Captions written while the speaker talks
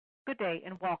Good day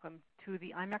and welcome to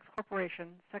the IMAX Corporation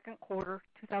Second Quarter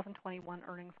 2021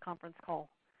 Earnings Conference Call.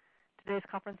 Today's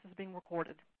conference is being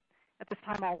recorded. At this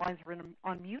time, all lines are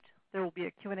on mute. There will be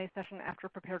a Q&A session after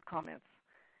prepared comments.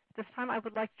 At this time, I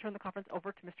would like to turn the conference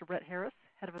over to Mr. Brett Harris,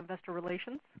 Head of Investor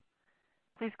Relations.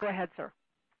 Please go ahead, sir.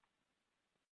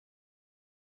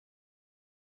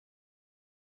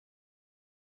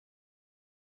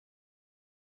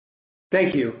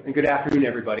 Thank you, and good afternoon,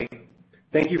 everybody.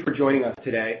 Thank you for joining us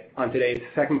today on today's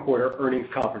second quarter earnings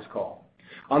conference call.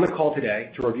 On the call today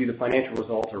to review the financial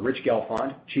results are Rich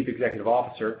Gelfond, Chief Executive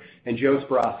Officer, and Joe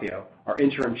Sparacio, our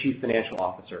Interim Chief Financial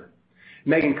Officer.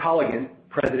 Megan Colligan,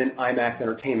 President, IMAX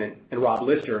Entertainment, and Rob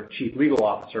Lister, Chief Legal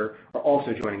Officer, are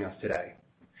also joining us today.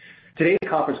 Today's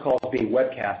conference call is being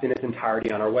webcast in its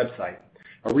entirety on our website.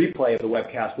 A replay of the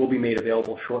webcast will be made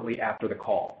available shortly after the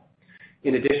call.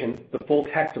 In addition, the full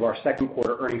text of our second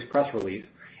quarter earnings press release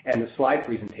and the slide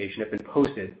presentation have been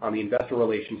posted on the Investor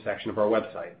Relations section of our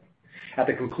website. At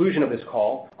the conclusion of this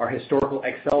call, our historical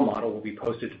Excel model will be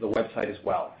posted to the website as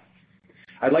well.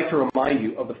 I'd like to remind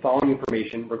you of the following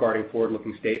information regarding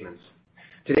forward-looking statements.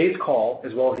 Today's call,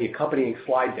 as well as the accompanying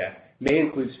slide deck, may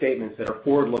include statements that are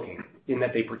forward-looking in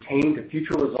that they pertain to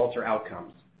future results or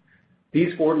outcomes.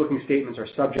 These forward-looking statements are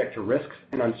subject to risks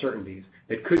and uncertainties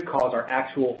that could cause our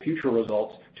actual future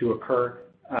results to occur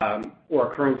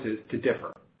or occurrences to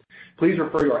differ. Please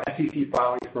refer to our SEC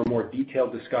filings for a more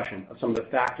detailed discussion of some of the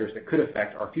factors that could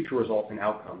affect our future results and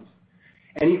outcomes.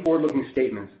 Any forward-looking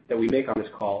statements that we make on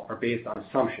this call are based on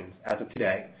assumptions as of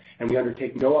today, and we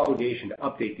undertake no obligation to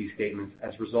update these statements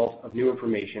as a result of new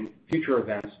information, future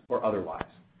events, or otherwise.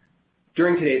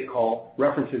 During today's call,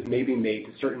 references may be made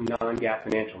to certain non-GAAP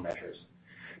financial measures.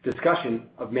 Discussion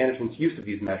of management's use of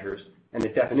these measures and the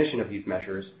definition of these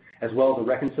measures, as well as a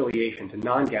reconciliation to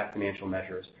non-GAAP financial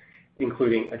measures,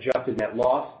 including adjusted net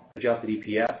loss, adjusted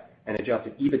EPS, and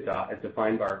adjusted EBITDA as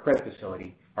defined by our credit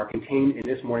facility, are contained in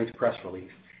this morning's press release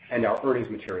and our earnings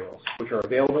materials, which are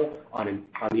available on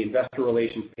the Investor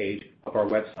Relations page of our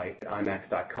website at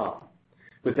IMAX.com.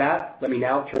 With that, let me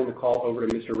now turn the call over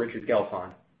to Mr. Richard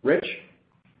Gelfond. Rich?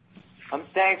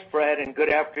 Thanks, Brett, and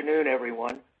good afternoon,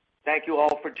 everyone. Thank you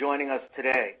all for joining us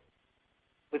today.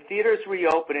 With theaters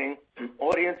reopening,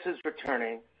 audiences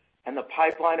returning, and the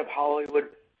pipeline of Hollywood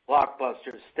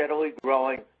blockbusters steadily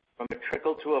growing from a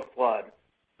trickle to a flood,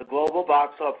 the global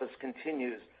box office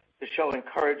continues to show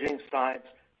encouraging signs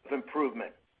of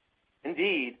improvement.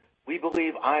 Indeed, we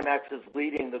believe IMAX is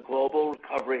leading the global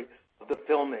recovery of the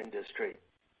film industry,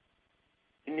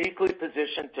 uniquely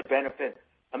positioned to benefit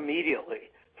immediately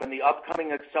from the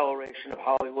upcoming acceleration of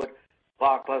Hollywood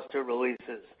blockbuster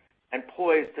releases and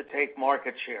poised to take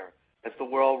market share as the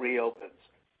world reopens.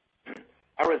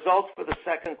 Our results for the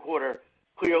second quarter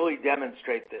clearly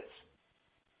demonstrate this.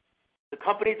 The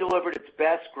company delivered its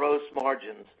best gross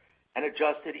margins and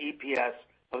adjusted EPS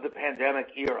of the pandemic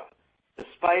era,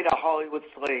 despite a Hollywood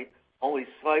slate only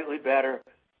slightly better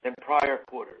than prior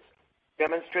quarters,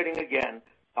 demonstrating again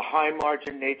the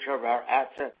high-margin nature of our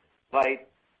asset-light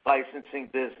licensing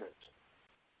business.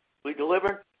 We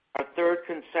delivered our third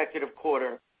consecutive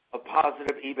quarter of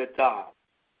positive EBITDA.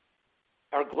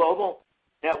 Our global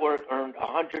network earned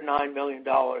 $109 million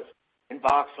in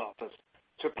box office,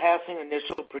 surpassing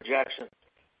initial projections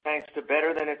thanks to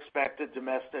better-than-expected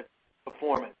domestic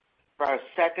performance for our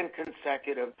second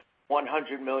consecutive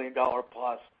 $100 million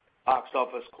plus box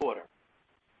office quarter.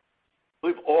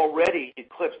 We've already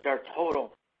eclipsed our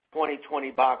total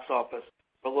 2020 box office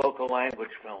for local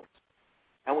language films,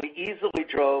 and we easily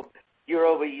drove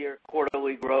year-over-year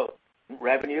quarterly growth in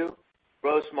revenue,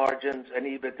 gross margins, and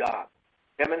EBITDA,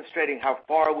 demonstrating how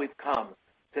far we've come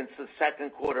since the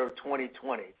second quarter of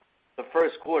 2020, the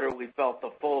first quarter we felt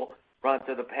the full brunt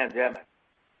of the pandemic.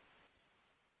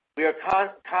 We are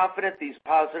confident these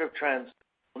positive trends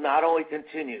will not only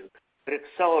continue, but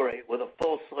accelerate with a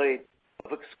full slate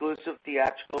of exclusive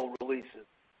theatrical releases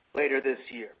later this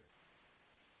year.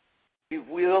 We've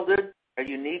wielded our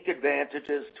unique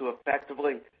advantages to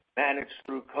effectively manage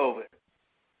through COVID.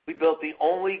 We built the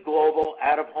only global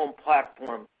out-of-home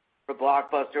platform for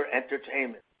blockbuster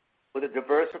entertainment with a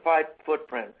diversified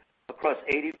footprint across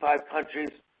 85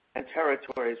 countries and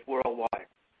territories worldwide.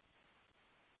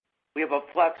 We have a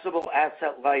flexible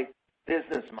asset-light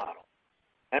business model,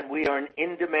 and we are an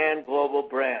in-demand global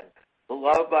brand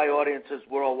beloved by audiences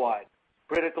worldwide,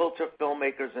 critical to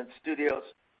filmmakers and studios,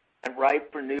 and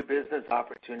ripe for new business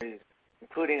opportunities,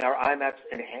 including our IMAX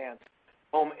Enhanced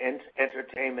Home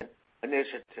Entertainment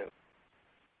Initiative.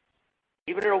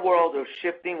 Even in a world of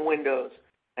shifting windows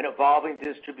and evolving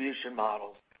distribution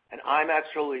models, an IMAX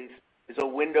release is a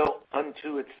window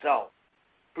unto itself.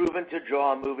 proven to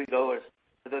draw moviegoers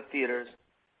to the theaters,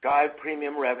 drive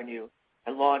premium revenue,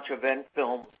 and launch event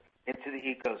films into the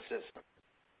ecosystem.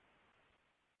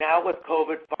 Now, with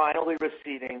COVID finally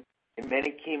receding in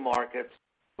many key markets,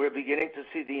 we're beginning to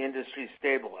see the industry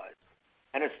stabilize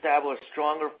and establish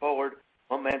stronger forward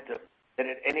momentum than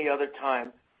at any other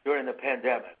time during the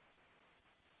pandemic.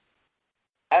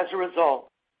 As a result,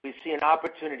 we see an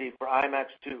opportunity for IMAX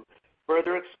to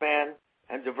further expand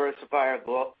and diversify our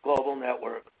global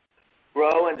network,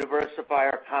 grow and diversify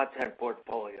our content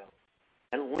portfolio,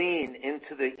 and lean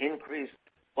into the increased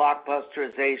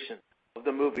blockbusterization of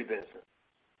the movie business.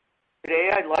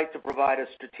 Today, I'd like to provide a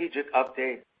strategic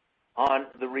update on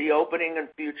the reopening and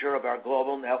future of our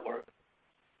global network,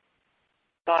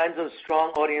 signs of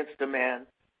strong audience demand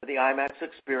for the IMAX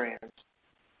experience,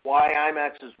 why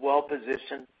IMAX is well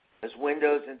positioned as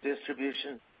windows and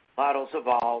distribution models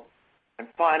evolve, and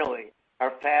finally,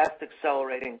 our fast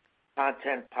accelerating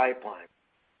content pipeline.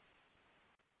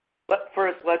 But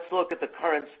first, let's look at the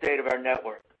current state of our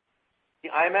network. The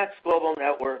IMAX Global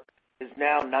Network is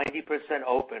now 90%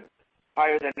 open,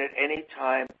 higher than at any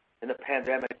time in the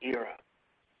pandemic era.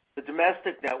 The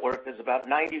domestic network is about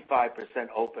 95%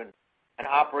 open and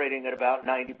operating at about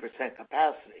 90%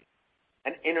 capacity.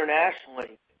 And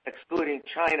internationally, excluding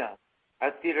China,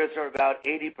 our theaters are about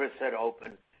 80%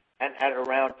 open and at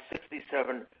around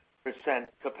 67%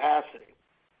 capacity.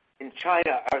 In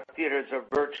China, our theaters are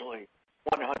virtually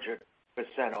 100%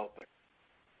 open.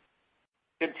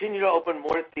 Continue to open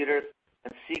more theaters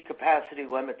and see capacity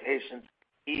limitations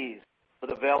ease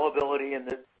with availability in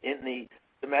the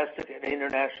domestic and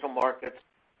international markets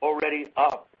already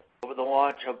up over the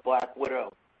launch of Black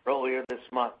Widow earlier this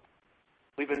month.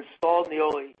 We've installed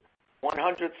nearly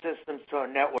 100 systems to our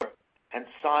network and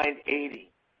signed 80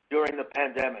 during the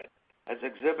pandemic as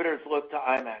exhibitors look to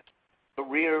IMAX to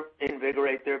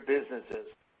reinvigorate their businesses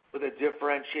with a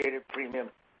differentiated premium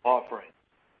offering.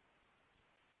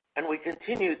 And we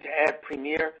continue to add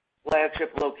premier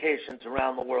flagship locations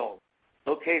around the world,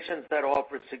 locations that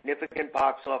offer significant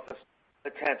box office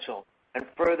potential and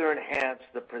further enhance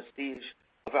the prestige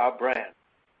of our brand.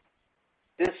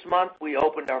 This month, we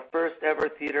opened our first ever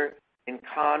theater in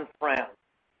Cannes, France,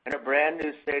 and a brand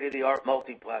new state-of-the-art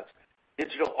multiplex,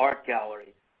 digital art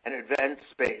gallery, and event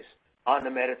space on the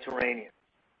Mediterranean.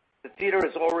 The theater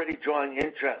is already drawing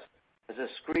interest as a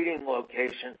screening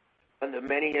location from the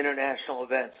many international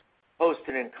events hosted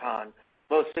in Cannes,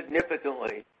 most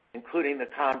significantly including the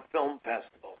Cannes Film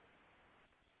Festival.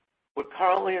 We're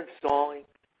currently installing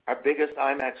our biggest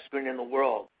IMAX screen in the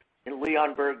world in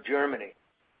Leonberg, Germany,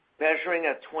 measuring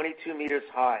at 22 meters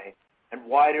high and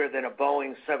wider than a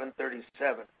Boeing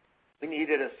 737. We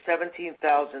needed a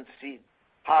 17,000-seat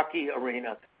hockey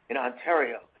arena in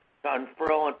Ontario to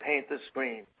unfurl and paint the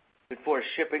screen before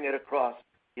shipping it across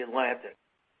the Atlantic.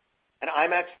 And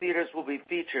IMAX theaters will be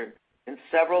featured in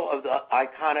several of the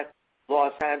iconic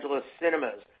Los Angeles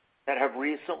cinemas that have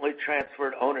recently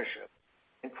transferred ownership,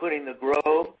 including the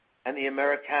Grove and the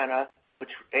Americana, which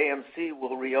AMC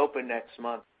will reopen next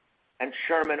month, and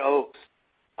Sherman Oaks,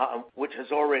 which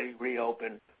has already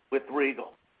reopened with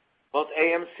Regal. Both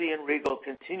AMC and Regal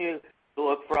continue to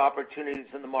look for opportunities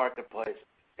in the marketplace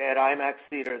to add IMAX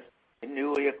theaters in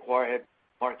newly acquired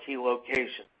marquee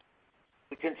locations.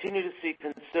 We continue to see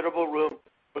considerable room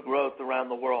for growth around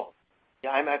the world. The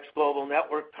IMAX Global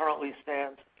Network currently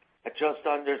stands at just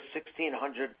under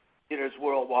 1,600 theaters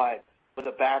worldwide, with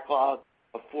a backlog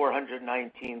of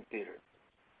 419 theaters.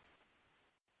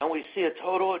 And we see a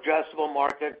total addressable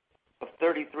market of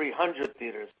 3,300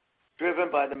 theaters, driven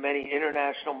by the many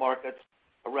international markets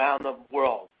around the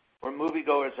world, where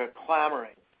moviegoers are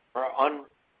clamoring for our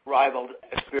unrivaled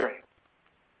experience.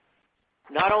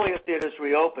 Not only are theaters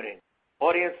reopening,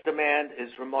 audience demand is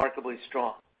remarkably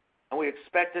strong, and we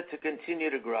expect it to continue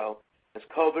to grow as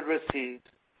COVID recedes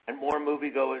and more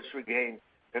moviegoers regain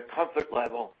their comfort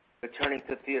level returning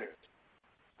to theaters.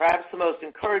 Perhaps the most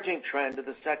encouraging trend of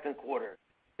the second quarter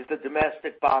is the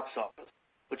domestic box office,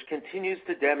 which continues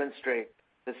to demonstrate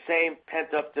the same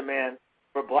pent-up demand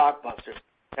for blockbusters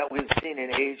that we've seen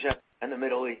in Asia and the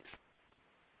Middle East.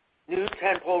 New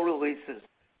tentpole releases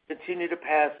continue to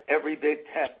pass every big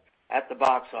test at the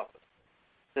box office.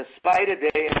 Despite a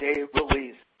day-and-date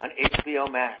release on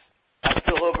HBO Max,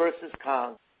 Godzilla vs.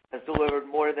 Kong has delivered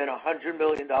more than $100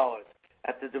 million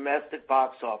at the domestic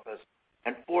box office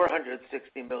and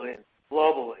 $460 million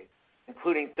globally,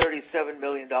 including $37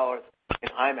 million in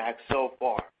IMAX so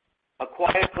far. A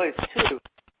Quiet Place 2,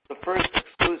 the first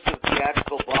exclusive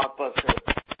theatrical blockbuster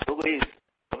release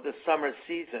of the summer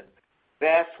season,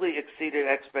 vastly exceeded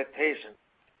expectations,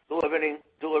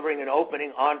 delivering an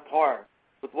opening on par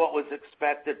with what was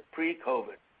expected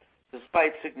pre-COVID,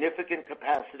 despite significant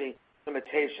capacity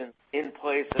limitations in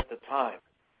place at the time.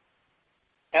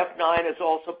 F9 has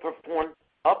also performed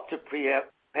up to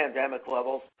pre-pandemic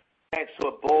levels thanks to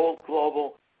a bold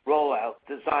global rollout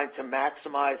designed to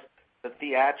maximize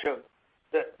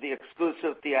the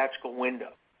exclusive theatrical window.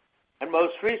 And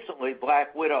most recently,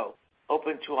 Black Widow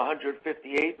opened to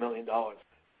 $158 million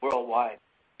worldwide,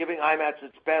 giving IMAX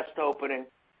its best opening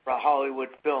for a Hollywood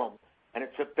film, and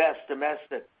it's the best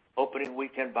domestic opening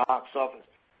weekend box office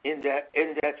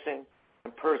indexing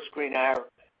and per-screen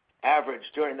average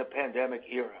during the pandemic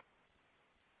era.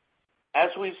 As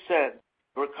we've said,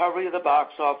 the recovery of the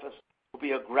box office will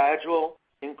be a gradual,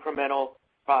 incremental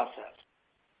process,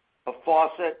 a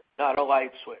faucet, not a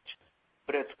light switch,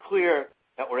 but it's clear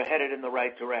that we're headed in the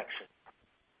right direction.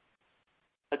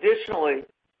 Additionally,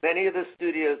 many of the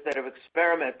studios that have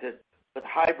experimented with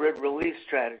hybrid release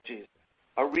strategies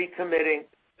are recommitting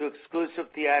to exclusive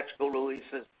theatrical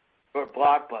releases for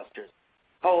blockbusters,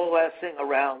 coalescing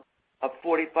around a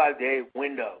 45-day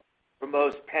window for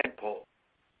most tentpoles.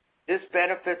 This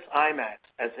benefits IMAX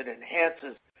as it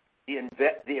enhances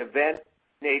the event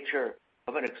nature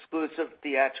of an exclusive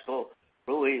theatrical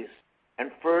release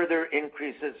and further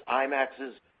increases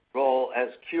IMAX's role as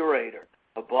curator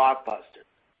of blockbusters.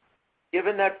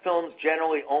 Given that films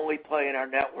generally only play in our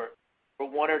network for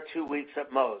 1 or 2 weeks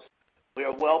at most, we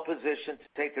are well positioned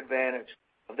to take advantage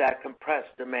of that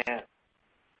compressed demand.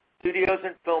 Studios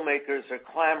and filmmakers are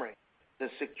clamoring to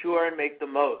secure and make the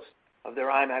most of their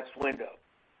IMAX window,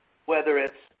 whether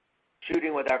it's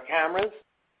shooting with our cameras,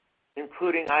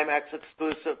 including IMAX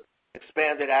exclusive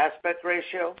expanded aspect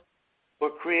ratio, or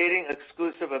creating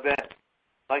exclusive events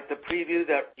like the preview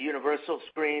that Universal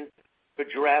screened for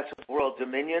Jurassic World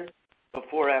Dominion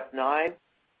before F9,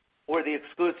 or the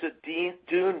exclusive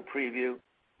Dune preview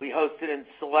we hosted in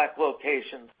select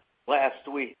locations last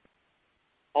week.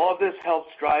 All of this helps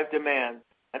drive demand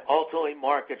and ultimately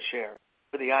market share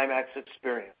for the IMAX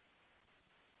experience.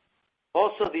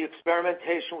 Also, the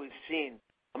experimentation we've seen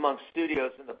among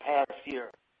studios in the past year,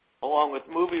 along with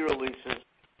movie releases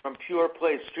from pure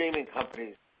play streaming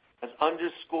companies, has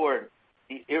underscored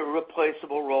the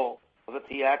irreplaceable role of a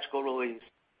theatrical release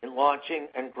in launching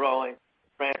and growing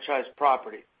franchise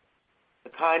properties, the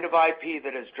kind of IP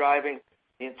that is driving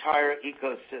the entire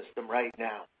ecosystem right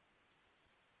now.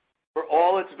 For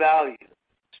all its value,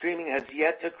 streaming has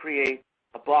yet to create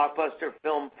a blockbuster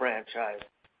film franchise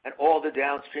and all the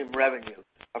downstream revenue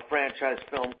a franchise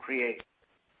film creates.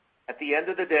 At the end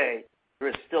of the day, there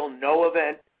is still no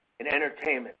event in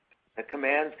entertainment that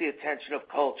commands the attention of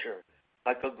culture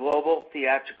like a global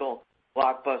theatrical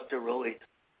blockbuster release.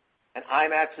 And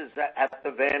IMAX is at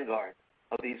the vanguard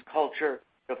of these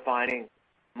culture-defining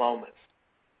moments.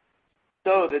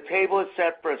 So the table is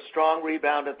set for a strong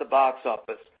rebound at the box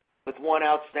office, with one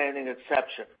outstanding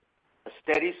exception: a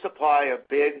steady supply of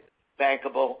big,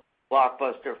 bankable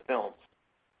blockbuster films.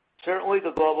 Certainly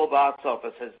the global box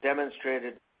office has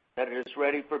demonstrated that it is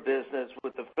ready for business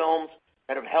with the films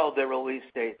that have held their release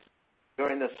dates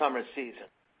during the summer season.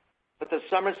 But the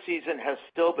summer season has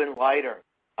still been lighter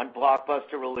on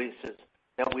blockbuster releases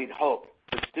than we'd hoped.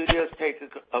 The studios take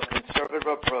a conservative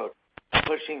approach,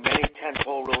 pushing many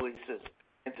tentpole releases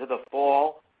into the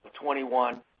fall of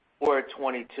 21 or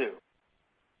 22.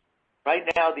 Right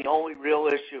now, the only real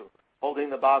issue holding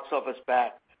the box office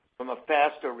back from a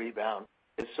faster rebound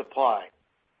is supply.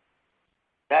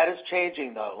 That is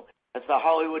changing, though, as the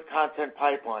Hollywood content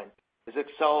pipeline is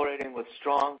accelerating with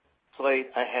strong slate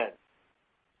ahead.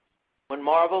 When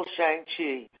Marvel's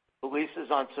Shang-Chi releases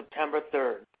on September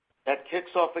 3rd, that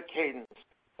kicks off a cadence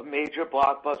of major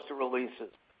blockbuster releases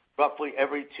roughly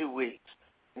every 2 weeks,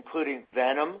 including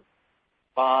Venom,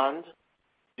 Bond,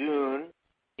 Dune,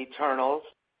 Eternals,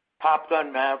 Top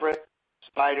Gun Maverick,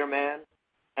 Spider-Man,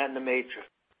 and The Matrix.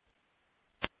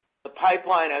 The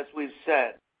pipeline, as we've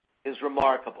said, is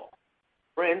remarkable.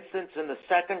 For instance, in the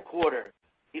second quarter,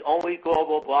 the only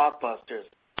global blockbusters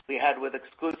we had with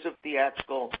exclusive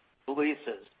theatrical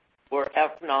releases were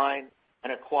F9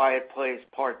 and A Quiet Place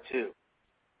Part 2.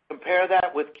 Compare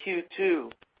that with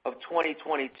Q2 of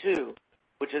 2022,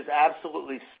 which is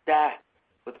absolutely stacked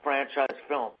with franchise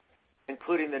films,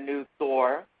 including the new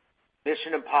Thor,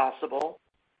 Mission Impossible,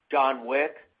 John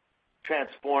Wick,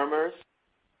 Transformers,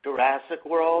 Jurassic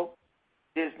World,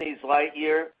 Disney's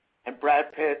Lightyear, and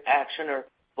Brad Pitt actioner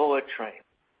Bullet Train.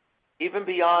 Even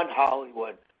beyond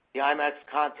Hollywood, the IMAX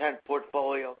content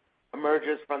portfolio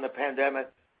emerges from the pandemic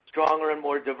stronger and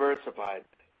more diversified,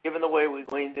 given the way we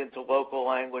leaned into local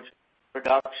language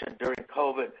production during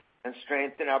COVID and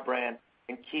strengthened our brand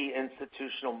in key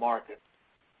institutional markets.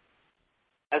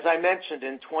 As I mentioned,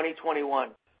 in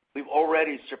 2021, we've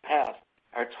already surpassed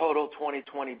our total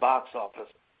 2020 box office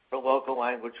for local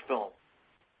language film,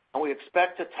 and we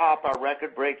expect to top our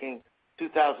record-breaking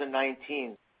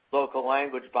 2019 local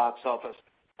language box office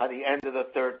by the end of the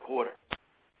third quarter.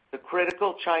 The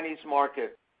critical Chinese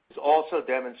market is also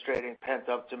demonstrating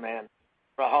pent-up demand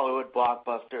for Hollywood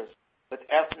blockbusters, with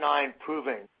F9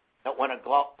 proving that when a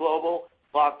global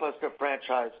blockbuster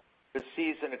franchise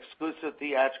receives an exclusive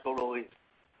theatrical release,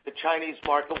 the Chinese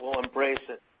market will embrace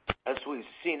it, as we've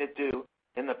seen it do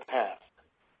in the past.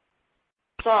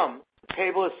 The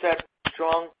table is set for a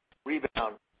strong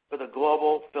rebound for the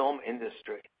global film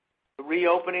industry. The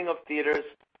reopening of theaters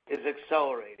is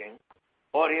accelerating.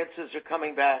 Audiences are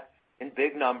coming back in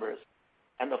big numbers,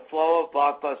 and the flow of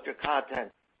blockbuster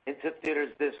content into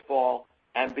theaters this fall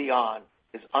and beyond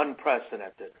is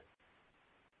unprecedented.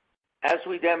 As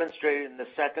we demonstrated in the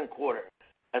second quarter,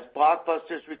 as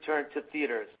blockbusters return to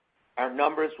theaters, our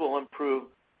numbers will improve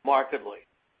markedly.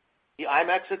 The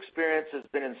IMAX experience has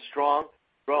been in strong,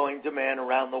 growing demand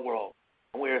around the world,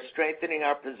 and we are strengthening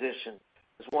our position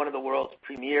as one of the world's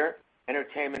premier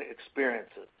entertainment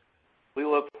experiences. We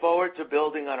look forward to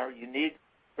building on our unique,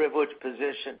 privileged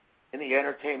position in the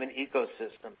entertainment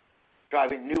ecosystem,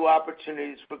 driving new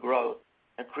opportunities for growth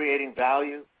and creating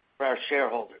value for our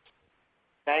shareholders.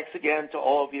 Thanks again to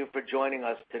all of you for joining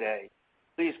us today.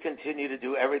 Please continue to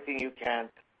do everything you can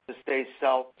to stay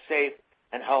safe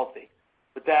and healthy.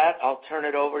 With that, I'll turn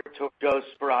it over to Joe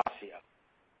Sparacio.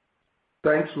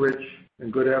 Thanks, Rich,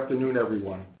 and good afternoon,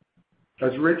 everyone.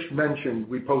 As Rich mentioned,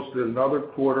 we posted another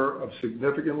quarter of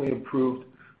significantly improved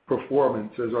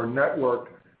performance as our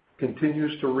network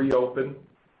continues to reopen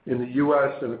in the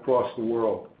U.S. and across the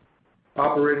world.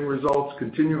 Operating results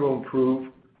continue to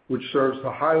improve, which serves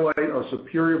to highlight our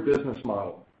superior business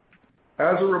model.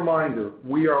 As a reminder,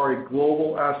 we are a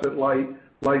global asset-light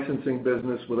licensing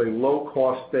business with a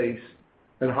low-cost base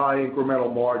and high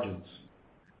incremental margins.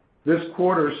 This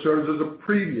quarter serves as a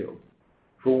preview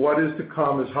for what is to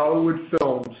come as Hollywood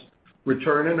films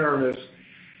return in earnest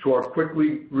to our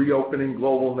quickly reopening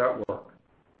global network.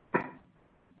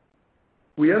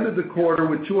 We ended the quarter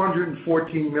with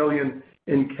 $214 million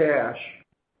in cash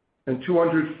and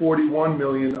 $241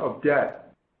 million of debt.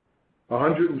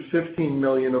 $115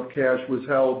 million of cash was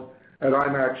held at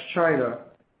IMAX China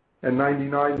and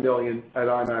 $99 million at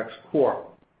IMAX Corp.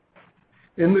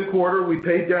 In the quarter, we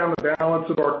paid down the balance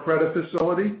of our credit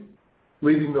facility,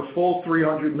 leaving the full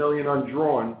 $300 million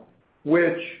undrawn,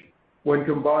 which, when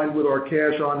combined with our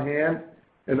cash on hand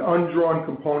and undrawn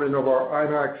component of our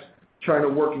IMAX China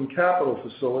working capital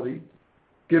facility,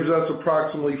 gives us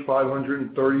approximately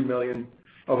 $530 million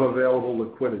of available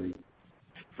liquidity.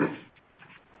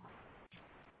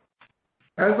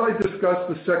 As I discuss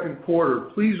the second quarter,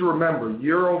 please remember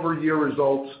year-over-year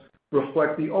results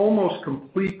reflect the almost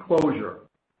complete closure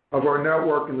of our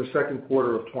network in the second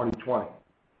quarter of 2020.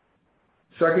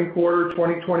 Second quarter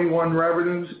 2021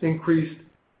 revenues increased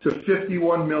to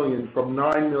 $51 million from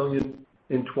 $9 million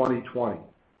in 2020.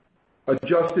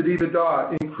 Adjusted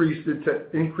EBITDA increased to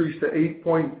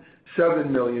 $8.7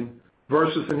 million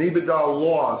versus an EBITDA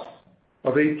loss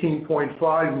of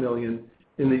 $18.5 million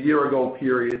in the year-ago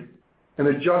period, and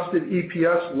adjusted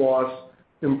EPS loss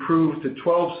improved to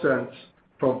 12 cents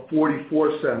from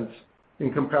 44 cents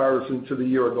in comparison to the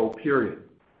year-ago period.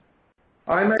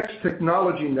 IMAX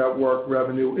Technology Network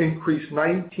revenue increased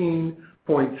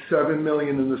 $19.7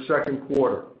 million in the second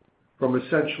quarter, from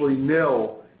essentially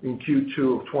nil in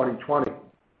Q2 of 2020.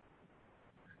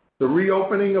 The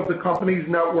reopening of the company's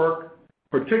network,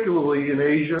 particularly in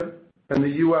Asia and the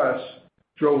U.S.,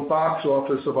 drove box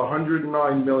office of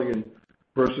 $109 million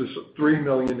versus $3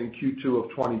 million in Q2 of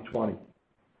 2020.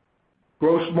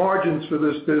 Gross margins for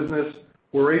this business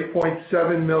were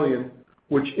 $8.7 million,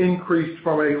 which increased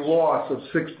from a loss of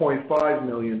 $6.5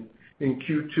 million in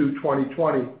Q2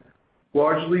 2020,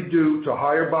 largely due to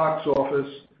higher box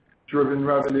office-driven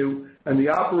revenue and the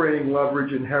operating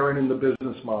leverage inherent in the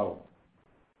business model.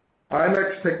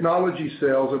 IMAX Technology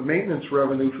sales of maintenance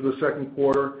revenue for the second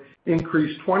quarter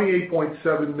increased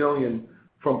 $28.7 million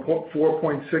from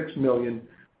 $4.6 million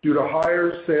due to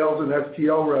higher sales and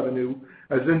STL revenue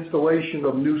as installation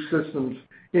of new systems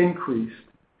increased,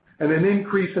 and an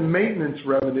increase in maintenance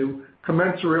revenue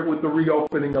commensurate with the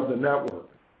reopening of the network.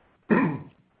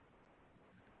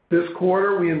 This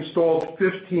quarter, we installed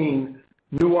 15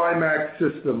 new IMAX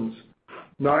systems,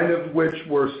 9 of which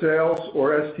were sales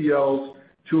or STLs,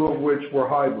 2 of which were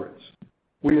hybrids.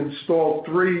 We installed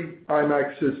 3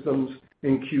 IMAX systems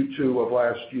in Q2 of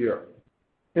last year.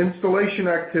 Installation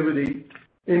activity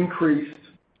increased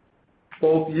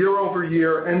both year over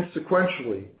year and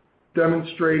sequentially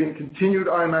demonstrating continued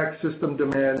IMAX system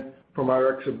demand from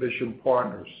our exhibition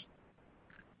partners.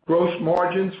 Gross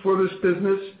margins for this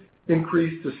business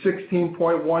increased to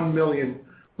 $16.1 million,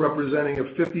 representing a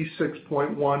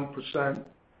 56.1%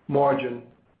 margin,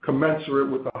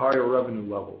 commensurate with the higher revenue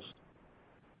levels.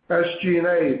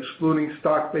 SG&A, excluding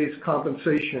stock-based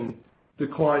compensation,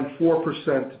 declined 4%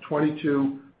 to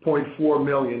 $22.4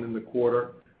 million in the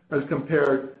quarter, as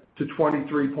compared to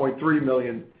 $23.3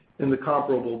 million in the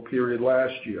comparable period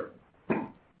last year.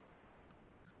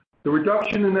 The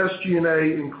reduction in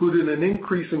SG&A included an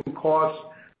increase in costs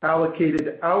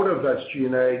allocated out of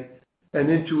SG&A and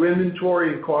into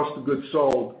inventory and cost of goods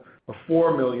sold of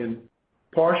 $4 million,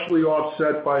 partially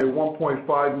offset by a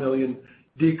 $1.5 million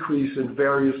decrease in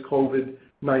various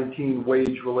COVID-19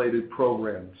 wage-related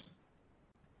programs.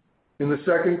 In the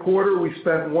second quarter, we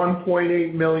spent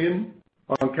 $1.8 million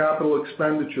on capital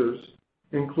expenditures,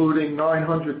 including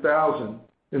 $900,000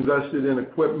 invested in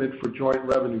equipment for joint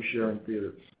revenue-sharing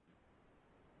theaters.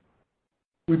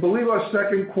 We believe our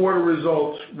second quarter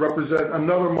results represent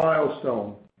another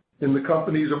milestone in the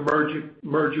company's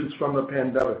emergence from the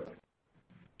pandemic.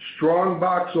 Strong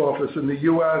box office in the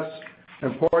U.S.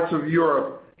 and parts of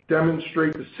Europe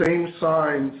demonstrate the same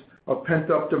signs of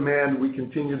pent-up demand we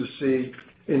continue to see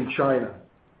in China.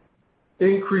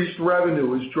 Increased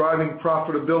revenue is driving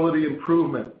profitability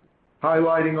improvement,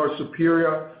 highlighting our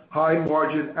superior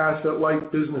high-margin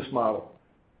asset-light business model.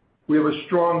 We have a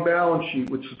strong balance sheet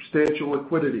with substantial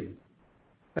liquidity.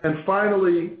 And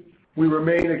finally, we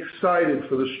remain excited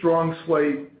for the strong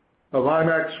slate of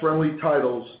IMAX-friendly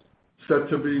titles set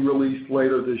to be released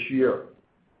later this year.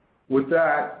 With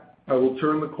that, I will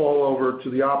turn the call over to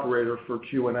the operator for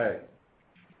Q&A.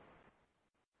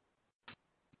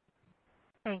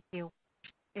 Thank you.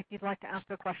 If you'd like to ask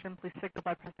a question, please signal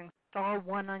by pressing star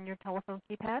one on your telephone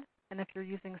keypad. And if you're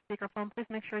using a speakerphone, please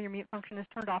make sure your mute function is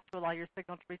turned off to allow your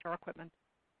signal to reach our equipment.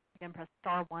 Again, press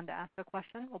star one to ask a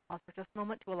question. We'll pause for just a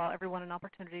moment to allow everyone an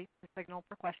opportunity to signal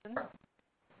for questions.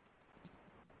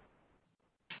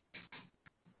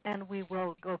 And we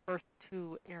will go first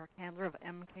to Eric Handler of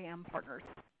MKM Partners.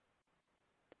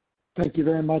 Thank you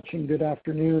very much, and good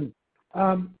afternoon.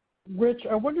 Rich,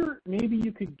 I wonder maybe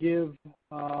you could give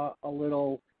a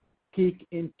little peek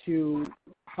into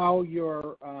how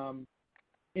your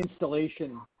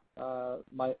installations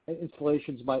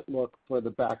might look for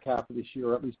the back half of this year,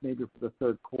 or at least maybe for the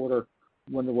third quarter.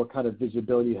 I wonder what kind of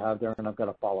visibility you have there, and I've got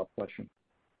a follow-up question.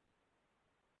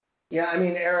 Yeah, I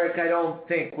mean, Eric, I don't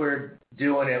think we're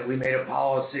doing it. We made a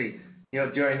policy,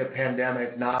 during the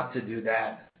pandemic not to do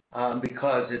that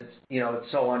because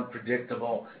it's so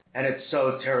unpredictable and it's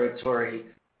so territory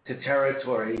to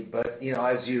territory. But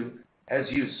as you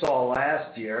saw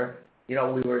last year, we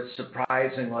were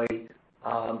surprisingly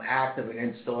active in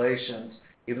installations,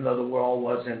 even though the world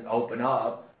wasn't open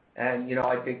up. And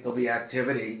I think there'll be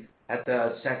activity at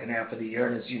the second half of the year.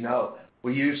 And as you know,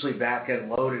 we're usually back end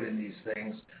loaded in these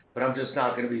things, but I'm just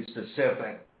not going to be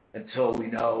specific until we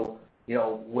know,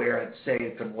 where it's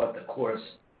safe and what the course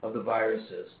of the virus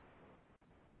is.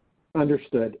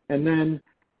 Understood. And then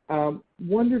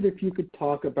wondered if you could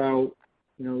talk about,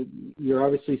 you're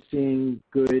obviously seeing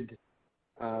good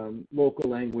local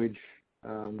language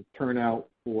turnout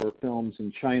for films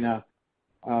in China.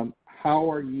 How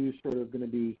are you sort of going to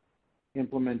be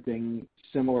implementing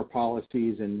similar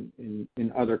policies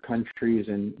in other countries,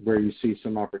 and where you see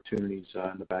some opportunities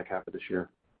in the back half of this year?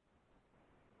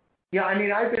 Yeah, I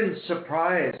mean, I've been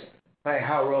surprised by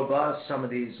how robust some of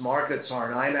these markets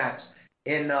are in IMAX.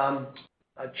 In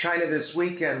China this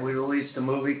weekend, we released a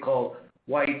movie called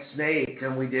White Snake,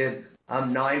 and we did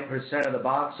 9% of the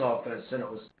box office, and it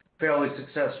was a fairly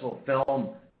successful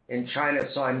film in China.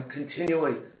 So I'm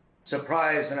continually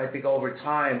surprised, and I think over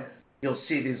time you'll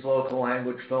see these local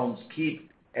language films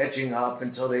keep edging up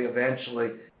until they eventually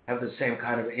have the same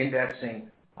kind of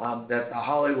indexing that the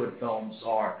Hollywood films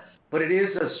are. But it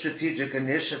is a strategic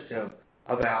initiative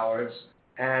of ours,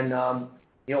 and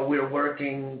we're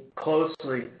working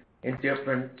closely in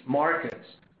different markets.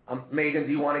 Megan,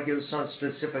 do you want to give some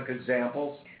specific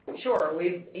examples? Sure.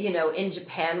 In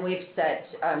Japan, we've set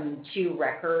 2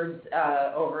 records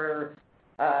over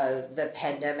the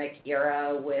pandemic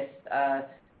era with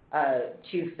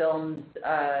 2 films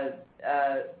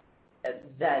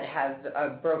that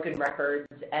have broken records,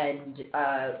 and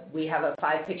we have a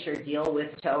 5-picture deal with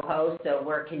Toho, so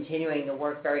we're continuing to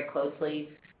work very closely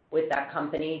with that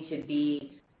company to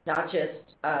be not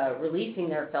just releasing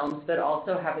their films, but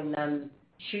also having them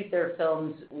shoot their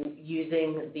films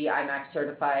using the IMAX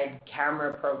certified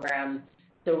camera program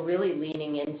So really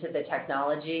leaning into the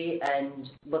technology and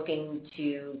looking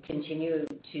to continue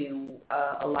to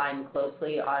align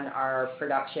closely on our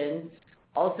production.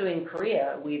 Also in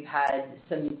Korea, we've had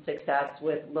some success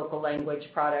with local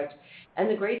language product. And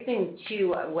the great thing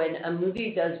too, when a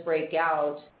movie does break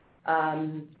out,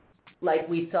 like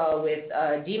we saw with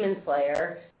Demon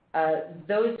Slayer,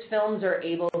 those films are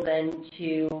able then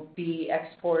to be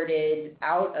exported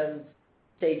out of,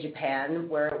 say, Japan,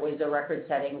 where it was a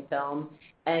record-setting film,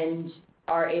 and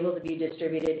are able to be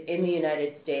distributed in the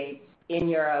United States, in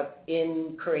Europe,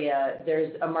 in Korea.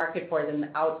 There's a market for them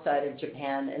outside of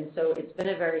Japan, and so it's been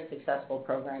a very successful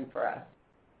program for us.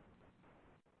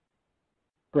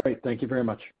 Great. Thank you very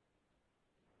much.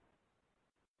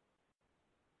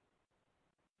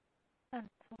 And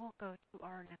so we'll go to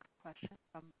our next question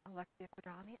from Alexia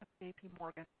Quadrani of J.P.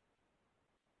 Morgan.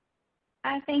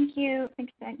 Thank you.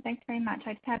 Thanks very much.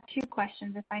 I just have two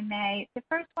questions, if I may. The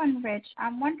first one, Rich,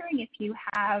 I'm wondering if you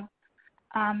have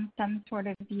some sort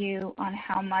of view on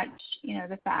how much,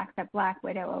 the fact that Black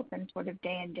Widow opened sort of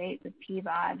day and date with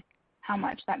PVOD, how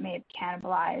much that may have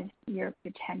cannibalized your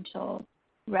potential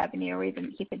revenue, or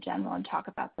even keep it general and talk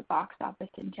about the box office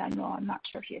in general. I'm not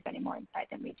sure if you have any more insight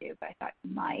than we do, but I thought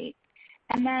you might.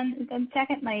 And then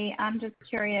secondly, I'm just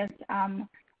curious,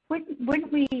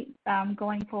 wouldn't we,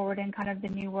 going forward in kind of the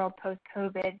new world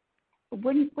post-COVID,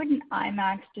 wouldn't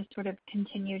IMAX just sort of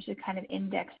continue to kind of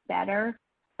index better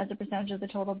as a percentage of the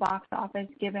total box office,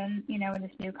 given, in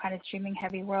this new kind of streaming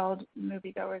heavy world,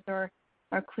 moviegoers are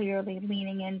clearly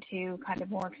leaning into kind of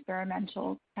more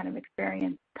experimental kind of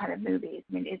experience kind of movies?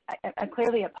 I mean, it's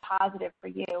clearly a positive for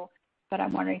you, but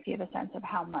I'm wondering if you have a sense of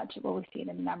how much will we see in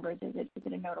the numbers. Is it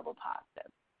a notable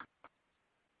positive?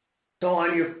 So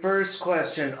on your first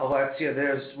question, Alexia,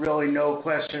 there's really no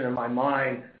question in my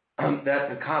mind that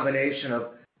the combination of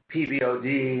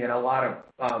PVOD and a lot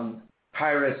of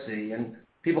piracy, and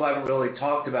people haven't really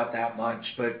talked about that much,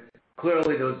 but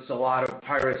clearly there's a lot of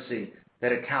piracy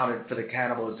that accounted for the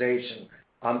cannibalization,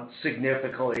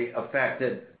 significantly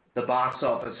affected the box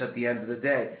office at the end of the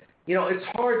day. It's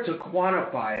hard to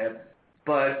quantify it,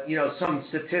 but, some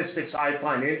statistics I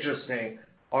find interesting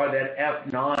are that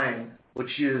F9, which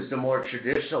used a more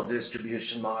traditional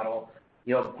distribution model,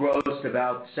 grossed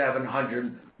about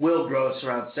will gross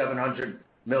around $700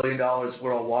 million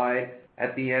worldwide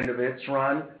at the end of its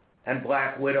run, and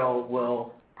Black Widow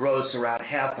will gross around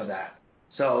half of that.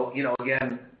 So,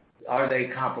 again, are they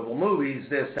comparable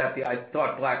movies? I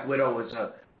thought Black Widow was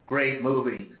a great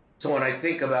movie. So when I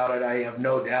think about it, I have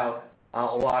no doubt a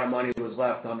lot of money was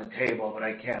left on the table, but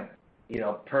I can't,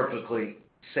 perfectly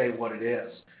say what it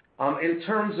is. In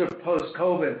terms of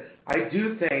post-COVID, I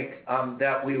do think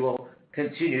that we will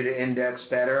continue to index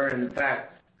better. And in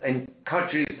fact, in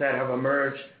countries that have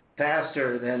emerged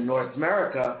faster than North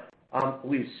America,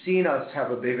 we've seen us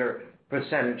have a bigger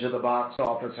percentage of the box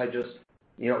office. I just,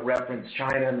 referenced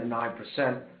China and the 9%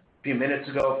 a few minutes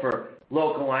ago. For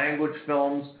local language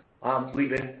films, we've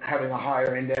been having a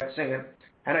higher indexing.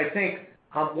 And I think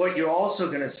what you're also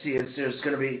going to see is there's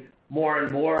going to be more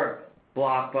and more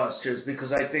blockbusters,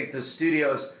 because I think the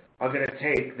studios are going to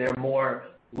take their more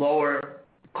lower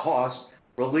cost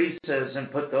releases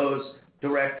and put those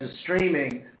direct to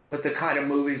streaming. But the kind of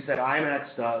movies that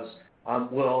IMAX does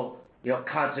will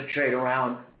concentrate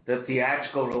around the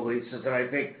theatrical releases. And I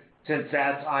think since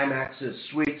that's IMAX's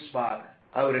sweet spot,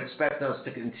 I would expect us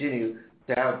to continue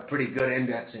to have pretty good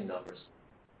indexing numbers.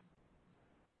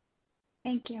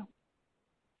 Thank you.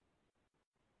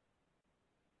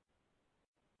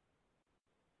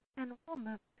 And we'll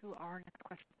move to our next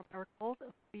question from Eric Wold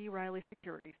of B. Riley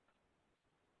Securities.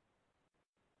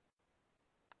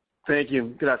 Thank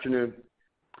you. Good afternoon.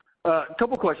 A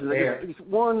couple questions. Hey.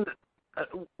 One, I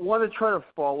want to try to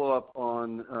follow up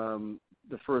on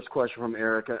the first question from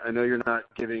Eric. I know you're not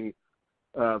giving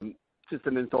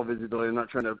system install visibility. I'm not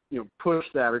trying to push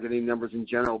that or get any numbers in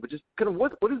general, but just kind of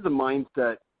what is the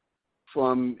mindset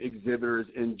from exhibitors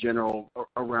in general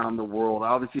around the world?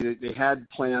 Obviously, they had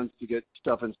plans to get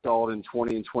stuff installed in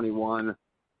 20 and 21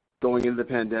 going into the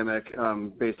pandemic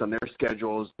based on their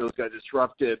schedules. Those got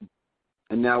disrupted,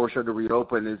 and now we're starting to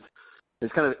reopen.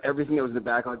 Is kind of everything that was in the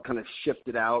backlog kind of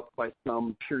shifted out by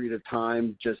some period of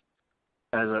time just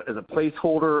as a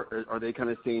placeholder? Are they kind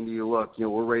of saying to you, look,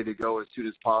 we're ready to go as soon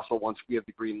as possible once we have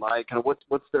the green light? Kind of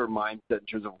what's their mindset in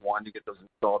terms of wanting to get those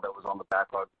installed that was on the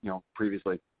backlog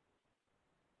previously?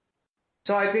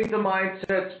 So I think the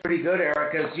mindset's pretty good,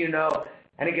 Eric, as you know.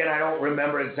 And again, I don't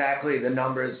remember exactly the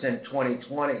numbers in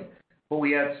 2020, but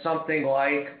we had something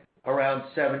like around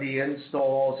 70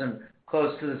 installs and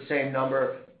close to the same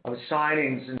number of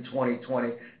signings in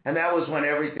 2020. And that was when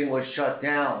everything was shut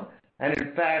down. And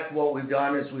in fact, what we've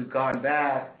done is we've gone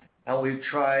back and we've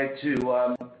tried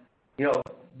to,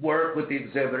 work with the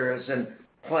exhibitors and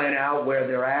plan out where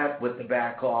they're at with the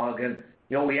backlog. And,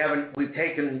 we've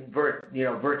taken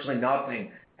virtually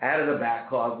nothing out of the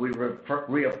backlog. We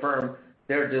reaffirmed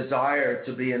their desire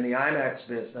to be in the IMAX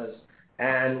business,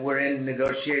 and we're in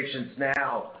negotiations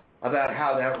now about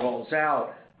how that rolls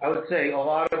out. I would say a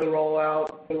lot of the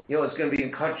rollout, is going to be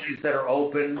in countries that are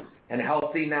open and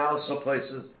healthy now, so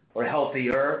places are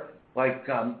healthier, like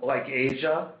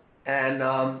Asia, and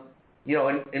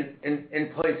in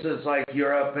places like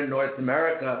Europe and North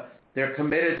America, they're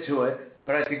committed to it.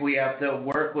 But I think we have to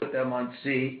work with them on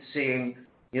seeing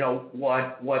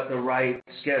what the right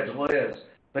schedule is.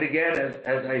 But again,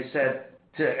 as I said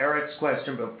to Eric's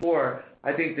question before,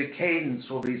 I think the cadence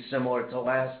will be similar to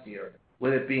last year,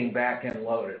 with it being back-end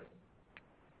loaded.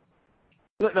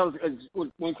 That was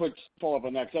one quick follow-up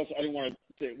on that, because I didn't want to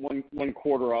say one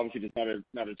quarter obviously does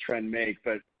not a trend make,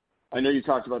 but I know you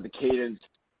talked about the cadence,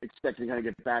 expecting to kind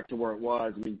of get back to where it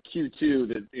was. I mean,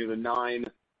 Q2, the 9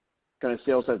 kind of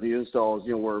sales at the installs,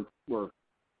 were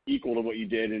equal to what you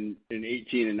did in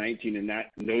 18 and 19 in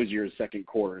those years' second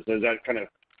quarters. So is that kind of,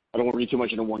 I don't want to read too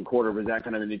much into one quarter, but is that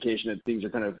kind of an indication that things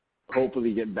are kind of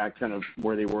hopefully getting back kind of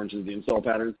where they were into the install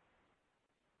patterns?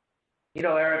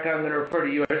 Eric, I'm going to refer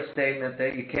to your statement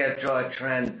that you can't draw a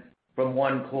trend from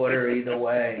one quarter either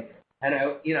way. And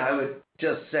I would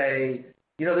just say,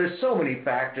 there's so many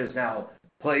factors now.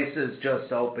 Places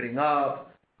just opening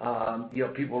up,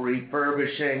 people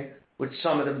refurbishing, which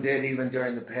some of them did even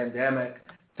during the pandemic.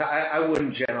 So I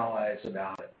wouldn't generalize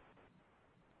about it.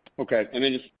 Okay. And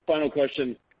then just final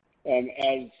question,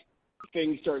 as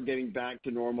things start getting back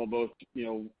to normal, both,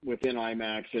 within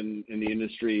IMAX and in the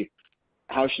industry,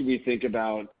 how should we think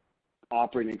about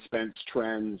operating expense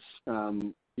trends,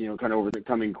 kind of over the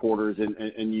coming quarters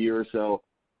and year or so?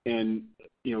 And,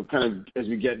 kind of as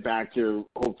we get back to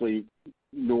hopefully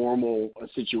normal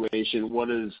situation, what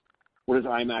does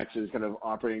IMAX's kind of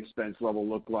operating expense level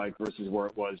look like versus where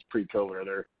it was pre-COVID?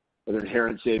 Are there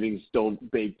inherent savings still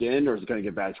baked in, or is it going to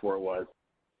get back to where it was?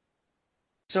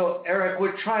 So, Eric,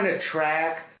 we're trying to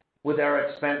track with our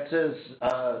expenses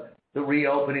the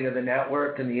reopening of the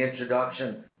network and the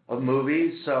introduction of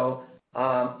movies. So,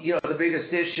 the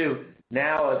biggest issue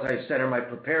now, as I said in my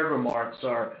prepared remarks,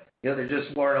 are, there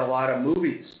just weren't a lot of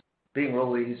movies being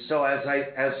released. So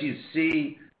as you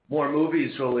see more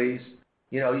movies released,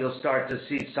 you'll start to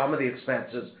see some of the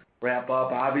expenses ramp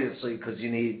up, obviously, because you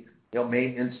need,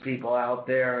 maintenance people out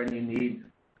there, and you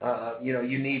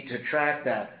need to track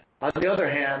that. On the other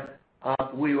hand,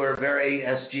 we were very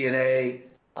SG&A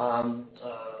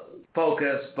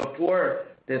focused before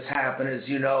this happened. As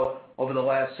you know, over the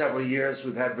last several years,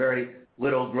 we've had very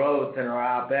little growth in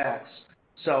our OpEx.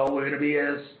 So we're going to be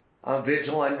as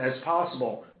vigilant as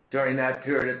possible during that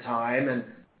period of time, and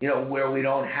where we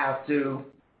don't have to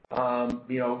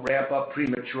ramp up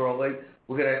prematurely.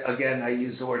 We're going to, again, I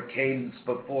used the word cadence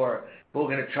before, but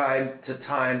we're going to try to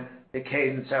time the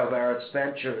cadence of our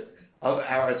expenditures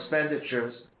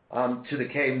to the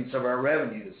cadence of our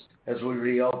revenues as we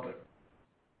reopen.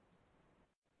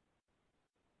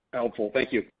 Helpful.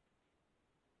 Thank you.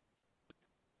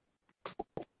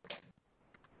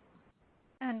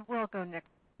 And we'll go next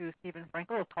to Stephen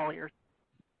Frankel of Colliers.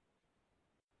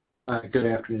 Good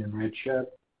afternoon, Rich.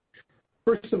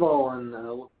 First of all, on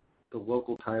the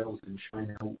local titles in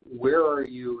China, where are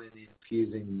you in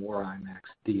infusing more IMAX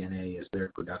DNA as their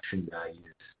production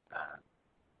values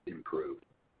improve?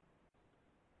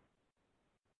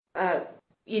 The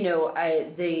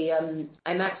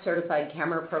IMAX certified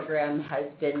camera program has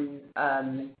been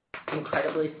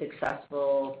incredibly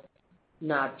successful,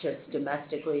 not just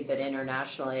domestically but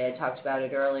internationally. I talked about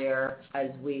it earlier as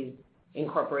we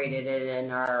incorporated it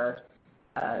in our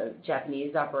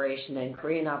Japanese operation and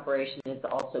Korean operation. It's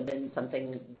also been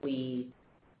something we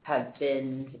have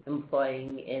been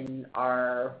employing in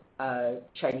our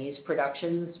Chinese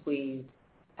productions. We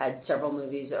had several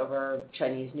movies over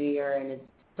Chinese New Year, and it's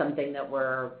something that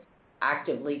we're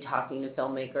actively talking to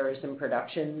filmmakers and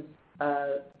productions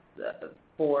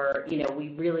for.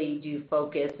 We really do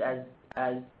focus,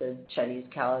 as the Chinese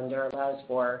calendar allows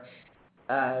for.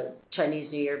 Chinese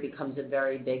New Year becomes a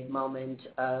very big moment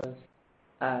of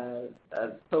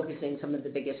focusing some of the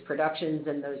biggest productions,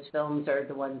 and those films are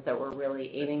the ones that we're really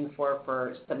aiming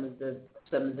for some of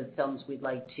the films we'd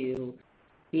like to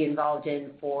be involved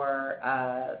in for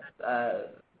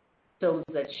films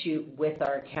that shoot with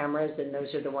our cameras, and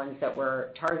those are the ones that we're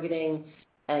targeting.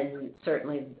 And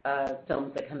certainly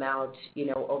films that come out,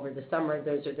 over the summer.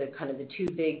 Those are the kind of the two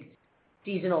big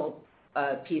seasonal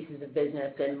pieces of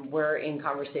business, and we're in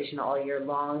conversation all year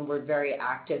long. We're very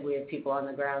active. We have people on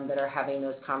the ground that are having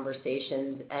those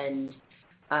conversations and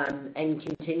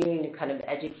continuing to kind of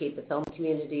educate the film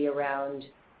community around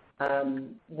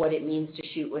what it means to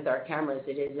shoot with our cameras.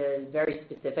 It is a very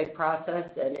specific process,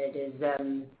 and it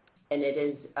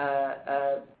is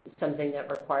something that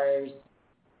requires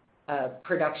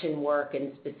production work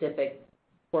and specific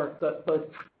work, both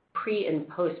pre and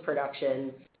post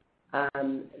production,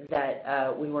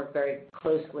 that we work very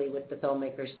closely with the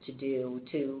filmmakers to do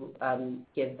to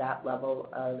give that level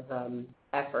of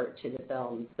effort to the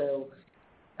film. So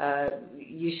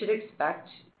you should expect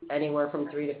anywhere from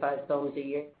 3 to 5 films a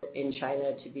year in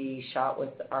China to be shot with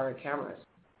our cameras.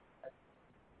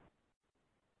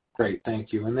 Great,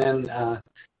 thank you. And then,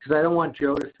 because I don't want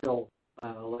Joe to feel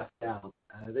left out,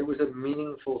 there was a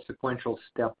meaningful sequential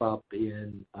step up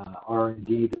in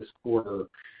R&D this quarter.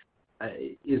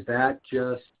 Is that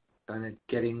just kind of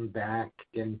getting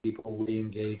people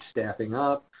re-engaged, staffing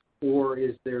up, or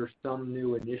is there some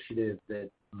new initiative that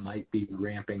might be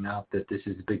ramping up that this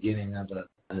is the beginning of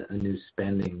a new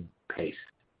spending pace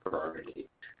for R&D?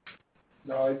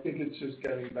 No, I think it's just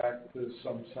getting back to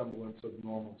some semblance of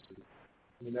normalcy.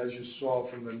 I mean, as you saw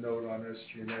from the note on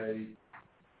SG&A,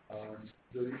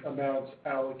 the amounts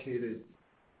allocated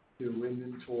to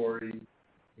inventory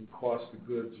and cost of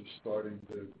goods are starting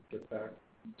to get back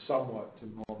somewhat to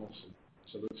normalcy.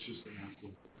 So that's just an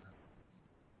outlook of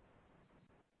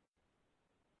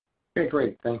that. Okay,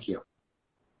 great. Thank you.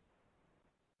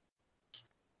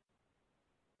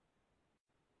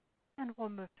 And we'll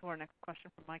move to our next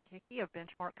question from Mike Hickey of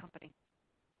Benchmark Company.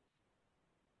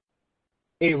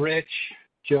 Hey, Rich,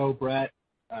 Joe, Brett.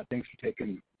 Thanks for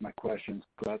taking my questions.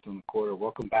 Glad on the quarter.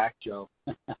 Welcome back, Joe.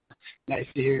 Nice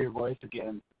to hear your voice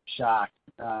again. Shocked.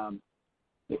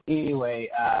 Anyway,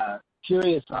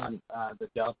 curious on the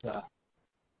Delta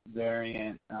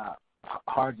variant.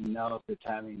 Hard to know if it's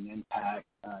having an impact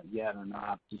yet or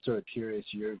not. Just sort of curious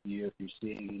your view if you're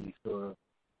seeing any sort of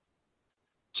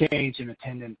change in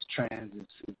attendance trends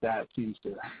as that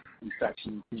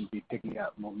infection seems to be picking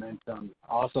up momentum.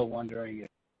 Also wondering if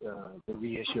the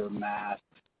reissue of masks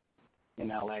in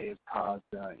LA has caused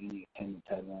any attendance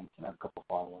headwinds. And I have a couple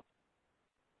follow-ups.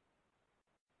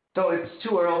 So it's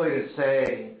too early to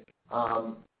say,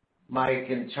 Mike,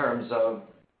 in terms of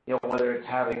whether it's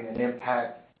having an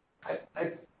impact.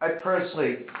 I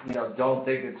personally don't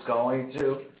think it's going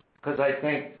to, because I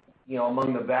think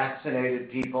among the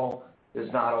vaccinated people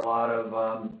there's not a lot of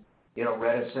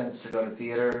reticence to go to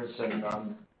theaters, and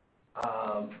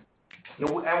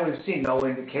we've seen no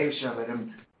indication of it.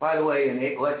 And by the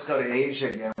way, let's go to Asia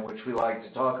again, which we like to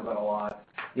talk about a lot.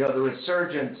 The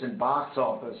resurgence in box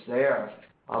office there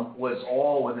was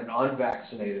all with an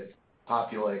unvaccinated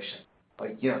population.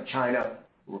 Like, China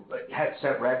had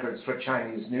set records for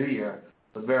Chinese New Year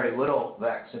with very little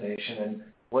vaccination. And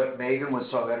what Megan was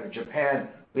talking about in Japan,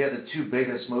 we had the 2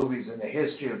 biggest movies in the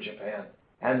history of Japan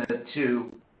and the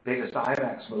 2 biggest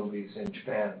IMAX movies in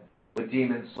Japan with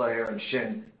Demon Slayer and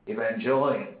Shin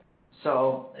Evangelion.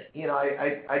 So,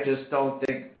 I just don't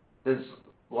think there's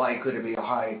likely to be a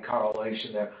high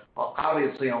correlation there.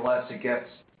 Obviously, unless it gets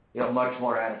much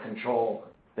more out of control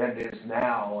than it is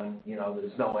now, and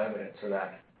there's no evidence of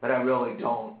that. But I really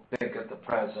don't think at the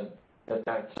present that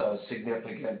that's a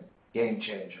significant game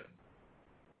changer.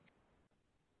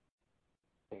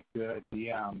 Okay, good.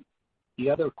 The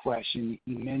other question,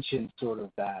 you mentioned sort of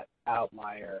that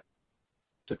outlier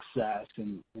success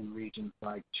in regions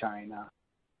like China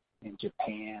and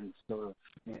Japan, sort of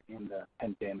in the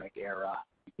pandemic era,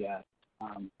 I guess.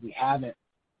 We haven't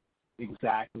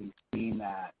exactly seen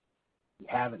that. We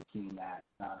haven't seen that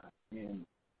in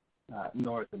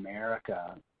North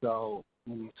America. So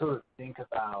when you sort of think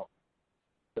about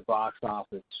the box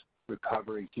office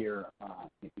recovery here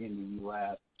in the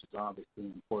U.S., which is obviously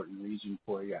an important region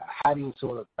for you, how do you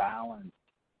sort of balance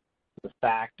the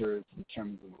factors in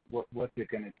terms of what's it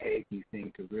going to take, you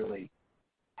think, to really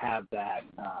have that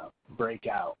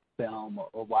breakout film,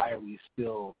 or why are we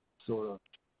still sort of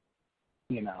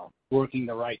working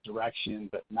the right direction,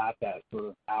 but not that sort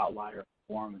of outlier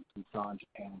performance we saw in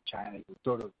Japan and China? Is it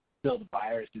sort of still the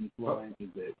virus influence? Is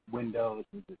it windows?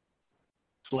 Is it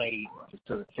slate? Just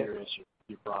sort of curious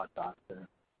your broad thoughts there.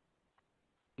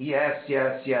 Yes.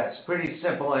 Pretty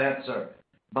simple answer,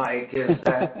 Mike, is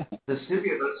that the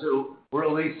studios who were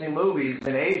releasing movies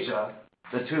in Asia,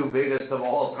 the 2 biggest of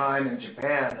all time in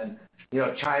Japan,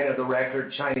 and China, the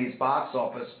record Chinese box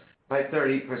office by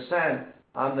 30%.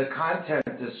 The content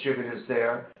distributors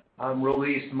there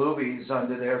released movies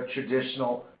under their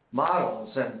traditional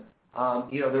models, and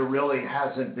there really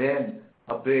hasn't been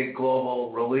a big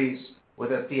global release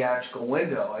with a theatrical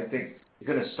window. I think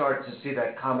you're going to start to see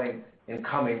that coming in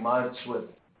coming months with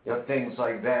things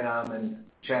like Venom and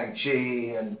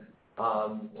Shang-Chi, and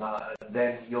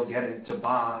then you'll get into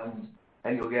Bond,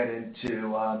 and you'll get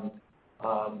into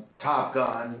Top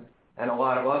Gun, and a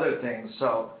lot of other things.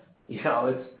 So,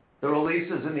 it's the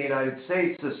releases in the United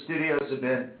States. The studios have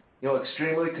been,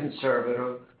 extremely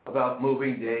conservative about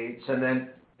moving dates, and then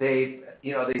they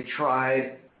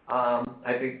tried,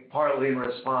 I think, partly in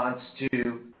response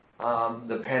to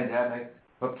the pandemic,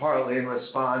 but partly in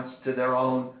response to their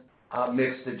own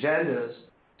mixed agendas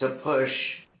to push,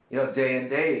 day and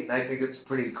date. And I think it's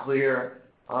pretty clear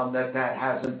that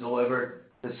hasn't delivered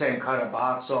the same kind of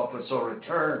box office or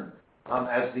return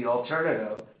as the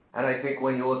alternative. And I think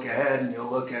when you look ahead and you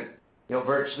look at,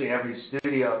 virtually every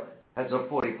studio has a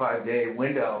 45-day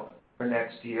window for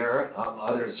next year.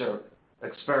 Others are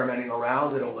experimenting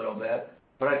around it a little bit.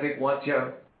 But I think once you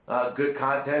have good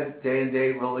content, day and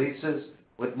date releases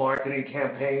with marketing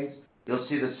campaigns, you'll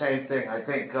see the same thing. I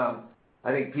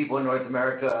think people in North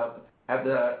America have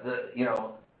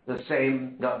the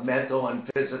same mental and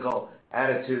physical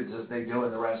attitudes as they do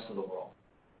in the rest of the world.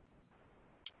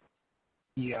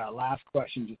 Yeah, last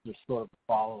question, just to sort of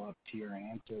follow up to your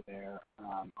answer there.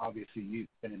 Obviously, you've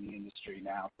been in the industry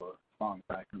now for as long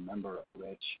as I can remember,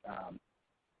 Rich.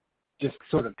 Just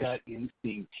sort of gut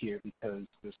instinct here, because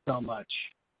there's so much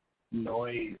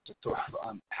noise to sort of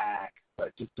unpack,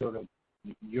 but just sort of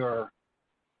your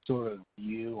sort of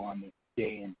view on the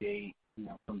day and date,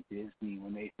 from Disney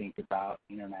when they think about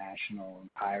international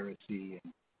and piracy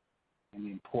and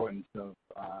the importance of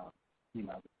the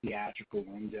theatrical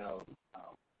window.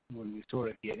 When we sort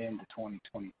of get into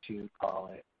 2022,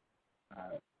 call it,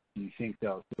 do you think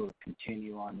they'll sort of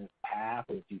continue on this path,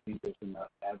 or do you think there's enough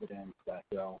evidence that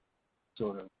they'll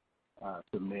sort of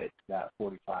submit to that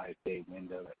 45-day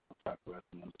window that the rest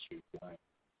of the industry is doing?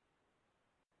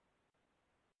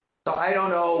 So I don't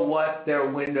know what their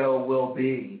window will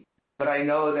be, but I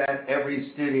know that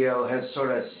every studio has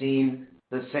sort of seen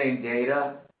the same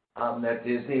data that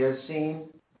Disney has seen,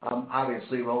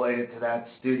 obviously related to that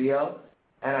studio.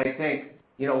 And I think,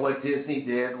 what Disney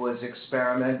did was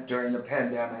experiment during the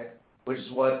pandemic, which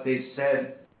is what they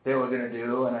said they were going to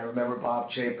do. And I remember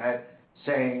Bob Chapek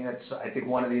saying, it's, I think,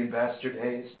 one of the investor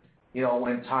days,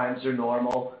 when times are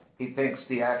normal, he thinks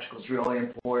theatrical is really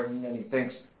important, and he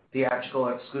thinks theatrical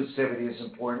exclusivity is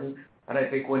important. And I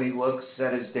think when he looks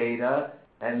at his data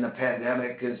and the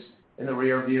pandemic is in the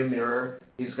rearview mirror,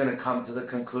 he's going to come to the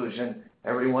conclusion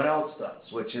everyone else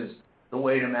does, which is the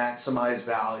way to maximize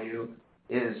value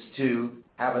is to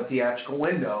have a theatrical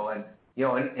window. And,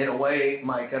 in a way,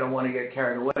 Mike, I don't want to get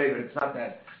carried away, but it's not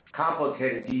that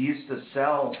complicated. You used to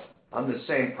sell on the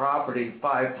same property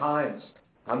 5 times.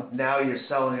 Now you're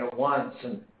selling it once,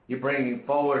 and you're bringing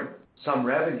forward some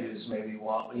revenues, maybe,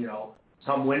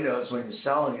 some windows when you're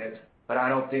selling it, but I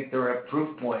don't think there are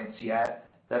proof points yet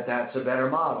that that's a better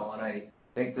model. And I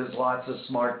think there's lots of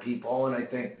smart people, and I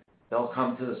think they'll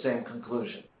come to the same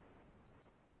conclusion.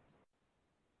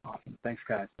 Awesome. Thanks,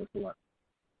 guys. Best of luck.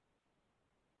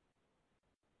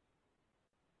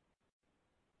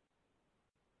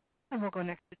 And we'll go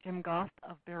next to Jim Goss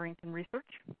of Barrington Research.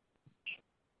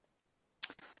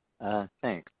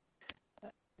 Thanks.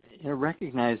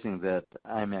 Recognizing that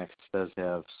IMAX does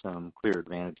have some clear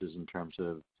advantages in terms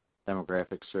of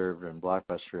demographic served and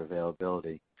blockbuster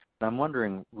availability, but I'm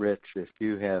wondering, Rich, if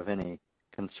you have any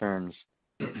concerns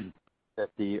that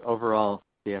the overall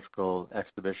theatrical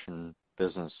exhibition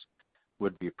business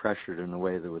would be pressured in a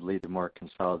way that would lead to more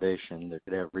consolidation that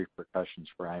could have repercussions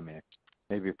for IMAX,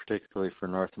 maybe particularly for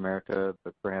North America,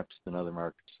 but perhaps in other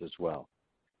markets as well.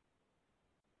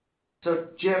 So,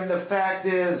 Jim, the fact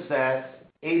is that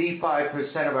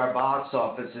 85% of our box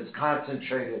office is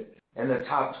concentrated in the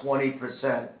top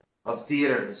 20% of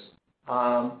theaters.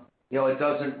 It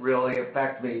doesn't really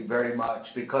affect me very much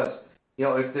because,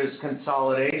 if there's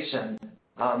consolidation,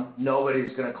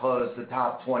 nobody's going to close the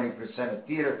top 20% of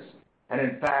theaters. And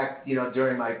in fact,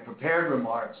 during my prepared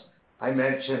remarks, I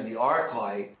mentioned the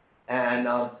ArcLight and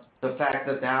the fact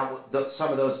that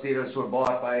some of those theaters were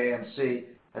bought by AMC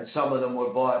and some of them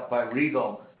were bought by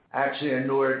Regal, actually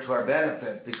inured to our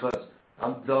benefit because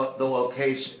the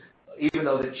location, even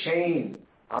though the chain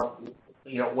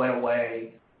went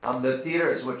away, the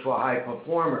theaters, which were high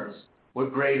performers, were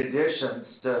great additions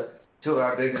to two of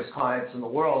our biggest clients in the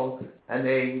world, and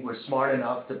they were smart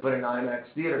enough to put in IMAX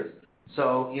theaters.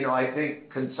 So, I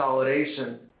think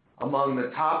consolidation among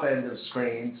the top end of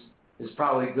screens is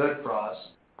probably good for us.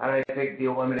 And I think the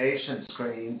elimination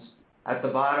screens at the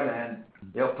bottom end,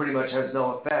 pretty much has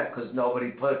no effect because nobody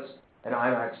puts an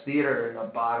IMAX theater in a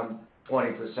bottom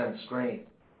 20% screen.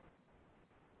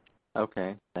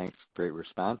 Okay, thanks. Great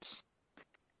response.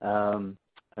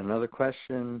 Another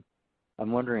question.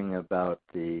 I'm wondering about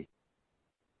the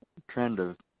trend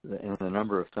in the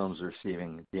number of films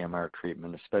receiving DMR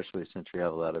treatment, especially since you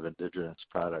have a lot of indigenous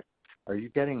product. Are you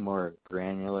getting more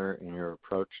granular in your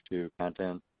approach to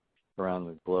content around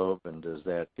the globe, and does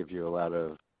that give you a lot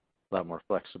more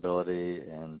flexibility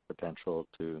and potential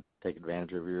to take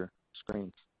advantage of your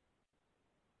screens?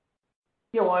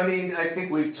 Yeah, well, I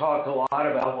think we've talked a lot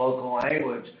about local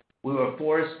language. We were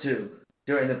forced to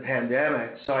during the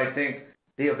pandemic, so I think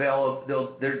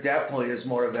there definitely is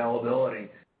more availability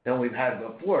than we've had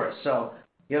before. So,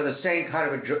 the same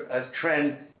kind of a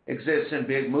trend exists in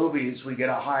big movies. We get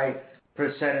a high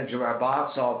percentage of our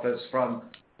box office from,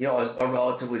 a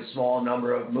relatively small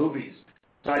number of movies.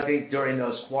 So I think during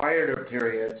those quieter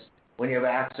periods, when you have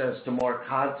access to more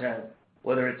content,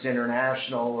 whether it's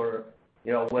international or,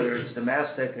 whether it's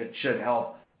domestic, it should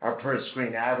help our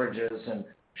per-screen averages and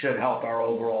should help our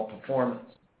overall performance.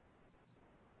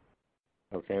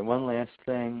 Okay, one last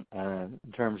thing. In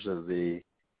terms of the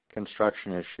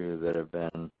construction issue that have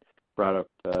been brought up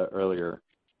earlier,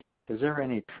 is there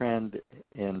any trend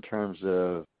in terms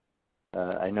of,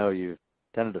 I know you've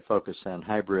tended to focus on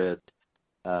hybrid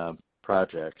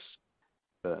projects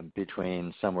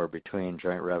somewhere between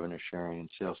joint revenue sharing and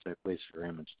sales-type lease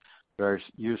agreements. Are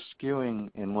you skewing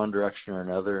in one direction or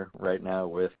another right now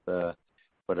with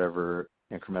whatever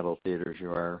incremental theaters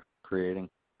you are creating?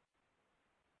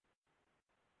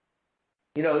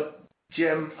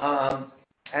 Jim,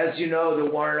 as you know,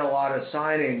 there weren't a lot of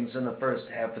signings in the first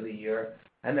half of the year,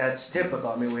 and that's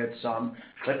typical. We had some,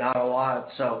 but not a lot.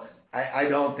 So I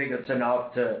don't think it's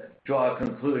enough to draw a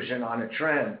conclusion on a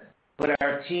trend. But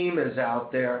our team is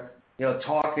out there,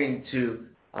 talking to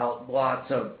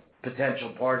lots of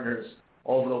potential partners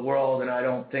over the world, and I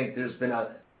don't think there's been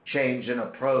a change in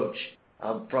approach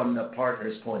from the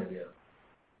partner's point of view.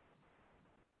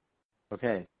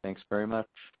 Okay, thanks very much.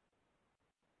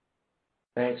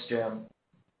 Thanks, Jim.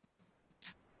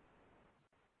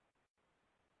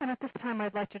 And at this time,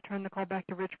 I'd like to turn the call back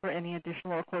to Rich for any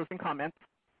additional or closing comments.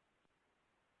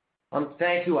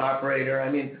 Thank you,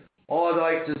 operator. All I'd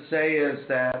like to say is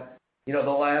that, the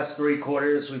last 3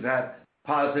 quarters we've had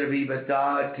positive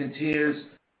EBITDA. It continues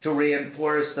to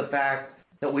reinforce the fact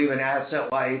that we have an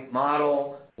asset-light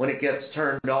model. When it gets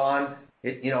turned on,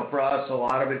 for us, a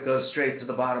lot of it goes straight to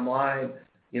the bottom line.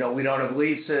 We don't have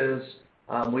leases.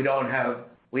 We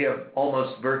have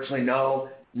almost virtually no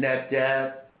net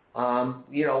debt.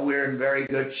 We're in very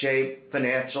good shape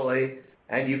financially,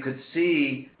 and you could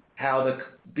see how the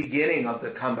beginning of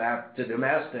the comeback to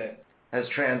domestic has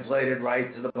translated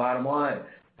right to the bottom line.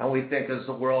 And we think as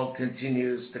the world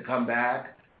continues to come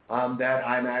back, that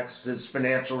IMAX's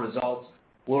financial results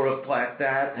will reflect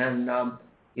that, and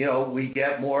we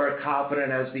get more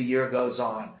confident as the year goes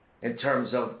on in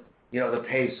terms of the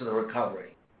pace of the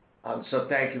recovery. So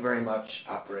thank you very much,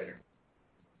 operator.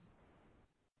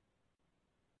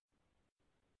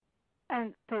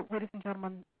 And so, ladies and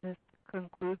gentlemen, this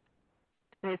concludes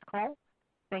today's call.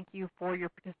 Thank you for your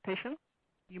participation.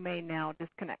 You may now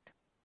disconnect.